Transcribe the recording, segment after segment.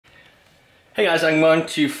Hey guys, I'm going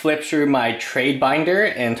to flip through my trade binder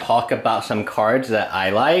and talk about some cards that I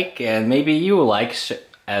like and maybe you will like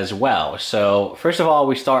as well. So first of all,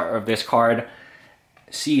 we start with this card,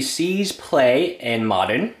 sees play in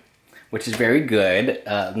Modern, which is very good.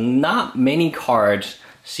 Not many cards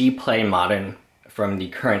see play Modern from the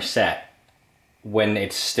current set when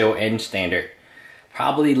it's still in Standard.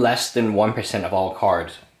 Probably less than 1% of all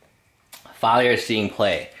cards finally are seeing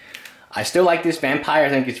play. I still like this vampire. I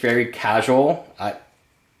think it's very casual. I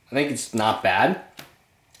think it's not bad.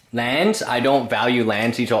 Lands, I don't value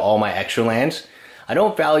lands. These are all my extra lands. I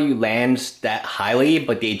don't value lands that highly,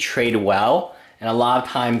 but they trade well. And a lot of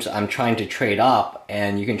times I'm trying to trade up,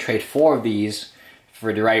 and you can trade 4 of these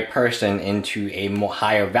for the right person into a more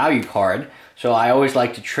higher value card. So I always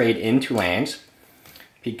like to trade into lands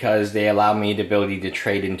because they allow me the ability to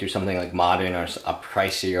trade into something like Modern or a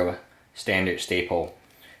pricier Standard staple.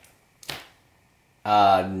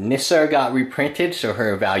 Nissa got reprinted, so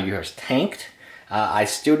her value has tanked. I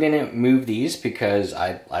still didn't move these because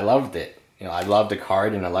I loved it. You know, I love the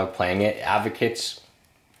card and I love playing it. Advocates,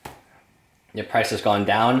 the price has gone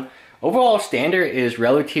down. Overall, Standard is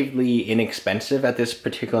relatively inexpensive at this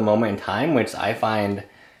particular moment in time, which I find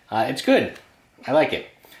it's good. I like it.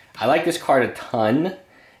 I like this card a ton,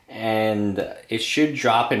 and it should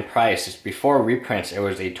drop in price. Before reprints, it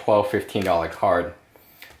was a $12, $15 card.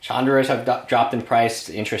 Chandras have dropped in price,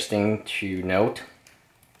 interesting to note.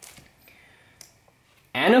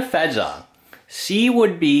 Anafeza. C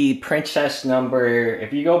would be princess number,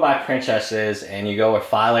 if you go by princesses and you go with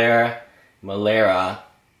Phylera, Malera,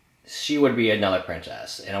 she would be another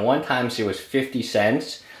princess. And at one time she was 50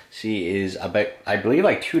 cents. She is about, I believe,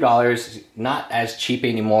 like $2, not as cheap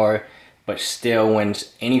anymore, but still when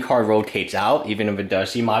any card rotates out, even if it does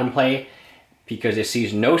see Modern play, because it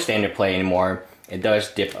sees no Standard play anymore, it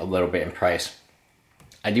does dip a little bit in price.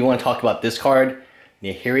 I do want to talk about this card,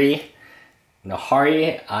 Nahari.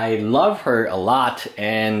 I love her a lot,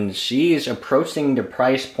 and she's approaching the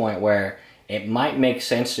price point where it might make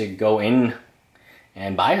sense to go in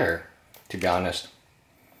and buy her, to be honest.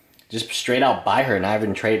 Just straight out buy her, not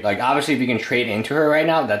even trade. Like, obviously if you can trade into her right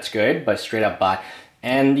now, that's good, but straight up buy.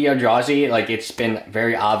 And the Eldrazi, like, it's been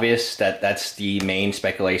very obvious that that's the main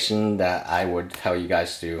speculation that I would tell you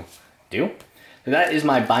guys to do. So that is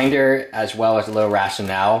my binder, as well as a little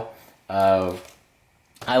rationale of,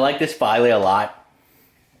 I like this Phylera a lot.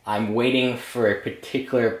 I'm waiting for a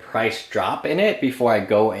particular price drop in it before I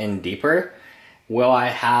go in deeper. Will I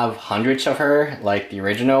have hundreds of her like the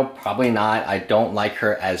original? Probably not. I don't like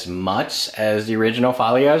her as much as the original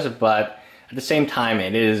Phyleras, but at the same time,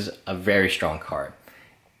 it is a very strong card.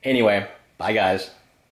 Anyway, bye guys.